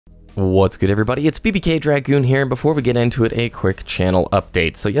What's good, everybody? It's BBKDRAGOON here, and before we get into it, a quick channel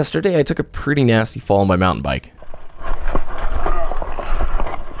update. So yesterday I took a pretty nasty fall on my mountain bike.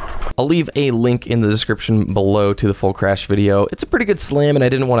 I'll leave a link in the description below to the full crash video. It's a pretty good slam, and I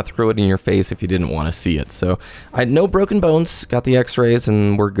didn't want to throw it in your face if you didn't want to see it. So I had no broken bones, got the x-rays,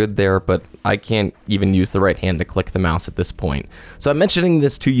 and we're good there, but I can't even use the right hand to click the mouse at this point. So I'm mentioning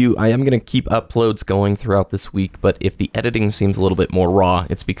this to you. I am going to keep uploads going throughout this week, but if the editing seems a little bit more raw,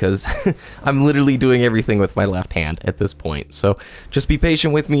 it's because I'm literally doing everything with my left hand at this point. So just be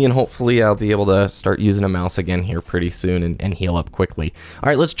patient with me, and hopefully I'll be able to start using a mouse again here pretty soon and heal up quickly. All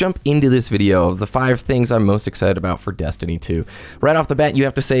right, let's jump into this video of the 5 things I'm most excited about for Destiny 2. Right off the bat, you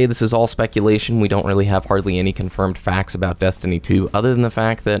have to say this is all speculation. We don't really have hardly any confirmed facts about Destiny 2, other than the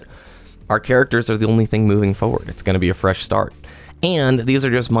fact that our characters are the only thing moving forward. It's going to be a fresh start. And these are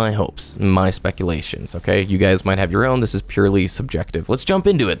just my hopes, my speculations, okay? You guys might have your own. This is purely subjective. Let's jump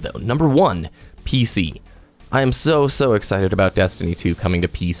into it, though. Number 1, PC. I am so excited about Destiny 2 coming to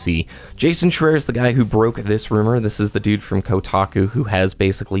PC. Jason Schreier is the guy who broke this rumor. This is the dude from Kotaku who has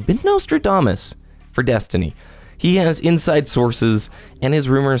basically been Nostradamus for Destiny. He has inside sources, and his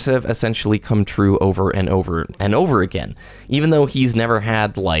rumors have essentially come true over and over and over again. Even though he's never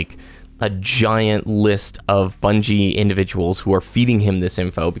had, like, a giant list of Bungie individuals who are feeding him this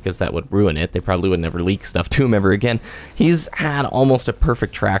info, because that would ruin it. They probably would never leak stuff to him ever again. He's had almost a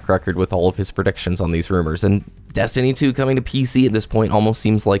perfect track record with all of his predictions on these rumors, and Destiny 2 coming to PC at this point almost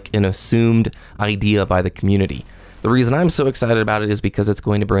seems like an assumed idea by the community. The reason I'm so excited about it is because it's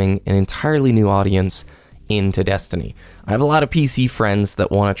going to bring an entirely new audience into Destiny. I have a lot of PC friends that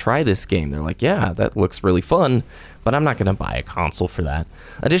want to try this game. They're like, yeah, that looks really fun, but I'm not going to buy a console for that.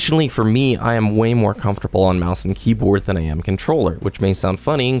 Additionally, for me, I am way more comfortable on mouse and keyboard than I am controller, which may sound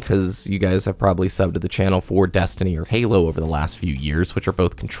funny because you guys have probably subbed to the channel for Destiny or Halo over the last few years, which are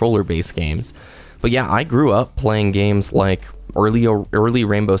both controller-based games. But yeah, I grew up playing games like early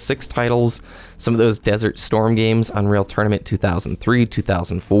Rainbow Six titles, some of those Desert Storm games, Unreal Tournament 2003,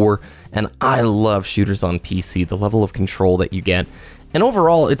 2004, and I love shooters on PC, the level of control that you get. And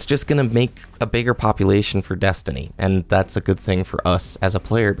overall, it's just going to make a bigger population for Destiny, and that's a good thing for us as a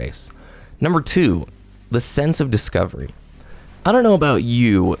player base. Number 2, the sense of discovery. I don't know about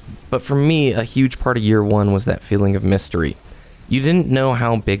you, but for me, a huge part of year 1 was that feeling of mystery. You didn't know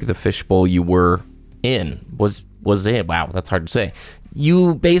how big the fishbowl you were in was it. Wow, that's hard to say.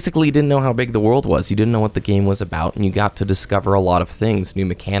 You basically didn't know how big the world was. You didn't know what the game was about, and you got to discover a lot of things, new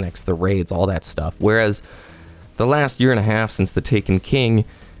mechanics, the raids, all that stuff. Whereas the last year and a half since the Taken King,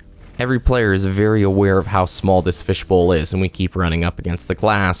 every player is very aware of how small this fishbowl is, and we keep running up against the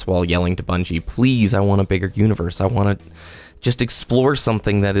glass while yelling to Bungie, please, I want a bigger universe. I want to just explore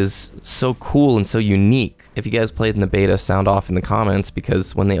something that is so cool and so unique. If you guys played in the beta, sound off in the comments,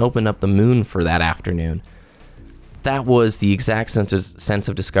 because when they opened up the moon for that afternoon, that was the exact sense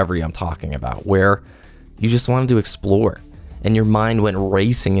of discovery I'm talking about, where you just wanted to explore, and your mind went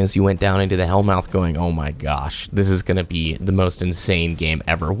racing as you went down into the Hellmouth going, oh my gosh, this is going to be the most insane game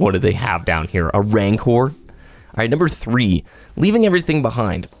ever. What do they have down here? A Rancor? All right, number 3, leaving everything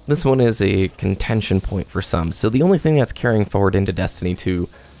behind. This one is a contention point for some, so the only thing that's carrying forward into Destiny 2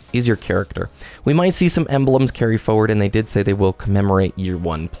 is your character. We might see some emblems carry forward, and they did say they will commemorate Year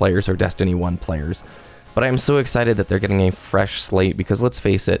 1 players or Destiny 1 players. But I am so excited that they're getting a fresh slate, because let's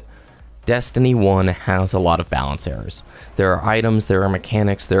face it, Destiny 1 has a lot of balance errors. There are items, there are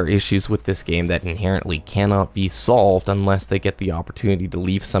mechanics, there are issues with this game that inherently cannot be solved unless they get the opportunity to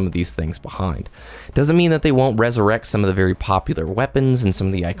leave some of these things behind. Doesn't mean that they won't resurrect some of the very popular weapons and some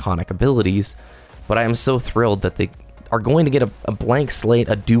of the iconic abilities, but I am so thrilled that they are going to get a blank slate,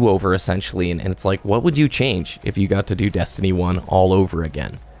 a do-over essentially, and it's like, what would you change if you got to do Destiny 1 all over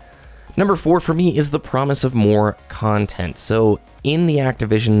again? Number 4 for me is the promise of more content. So in the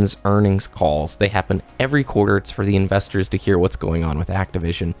Activision's earnings calls, they happen every quarter. It's for the investors to hear what's going on with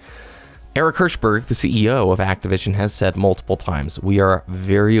Activision. Eric Hirshberg, the CEO of Activision, has said multiple times, we are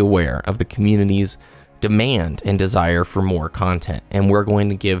very aware of the community's demand and desire for more content, and we're going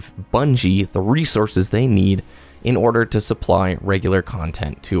to give Bungie the resources they need in order to supply regular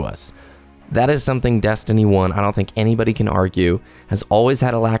content to us. That is something Destiny 1, I don't think anybody can argue, has always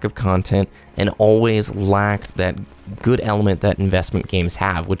had a lack of content and always lacked that good element that investment games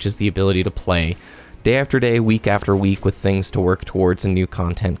have, which is the ability to play day after day, week after week, with things to work towards and new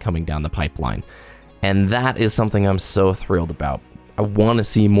content coming down the pipeline. And that is something I'm so thrilled about. I want to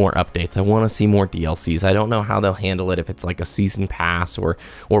see more updates. I want to see more DLCs. I don't know how they'll handle it, if it's like a season pass or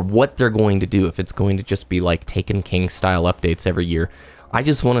what they're going to do, if it's going to just be like Taken King style updates every year. I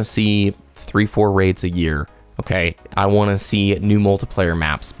just want to see 3-4 raids a year Okay, I want to see new multiplayer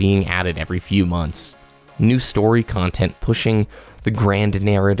maps being added every few months. New story content pushing the grand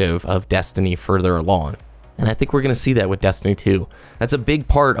narrative of Destiny further along. And I think we're going to see that with Destiny 2. That's a big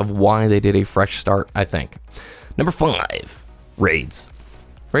part of why they did a fresh start, I think. Number 5, raids.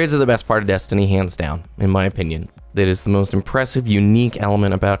 Raids are the best part of Destiny, hands down, in my opinion. That is the most impressive, unique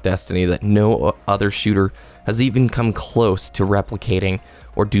element about Destiny that no other shooter has even come close to replicating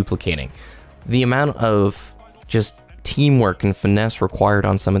or duplicating. The amount of just teamwork and finesse required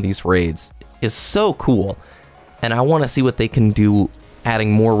on some of these raids is so cool, and I want to see what they can do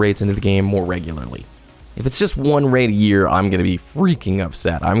adding more raids into the game more regularly. If it's just one raid a year, I'm going to be freaking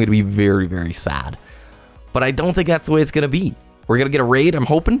upset. I'm going to be very, very sad. But I don't think that's the way it's going to be. We're going to get a raid, I'm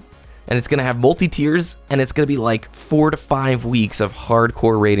hoping, and it's going to have multi-tiers, and it's going to be like 4 to 5 weeks of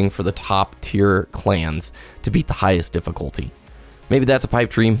hardcore raiding for the top tier clans to beat the highest difficulty. Maybe that's a pipe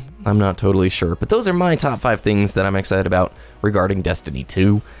dream, I'm not totally sure, but those are my top 5 things that I'm excited about regarding Destiny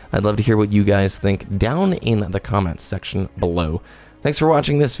 2. I'd love to hear what you guys think down in the comments section below. Thanks for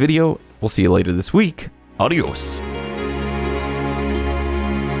watching this video, we'll see you later this week. Adios.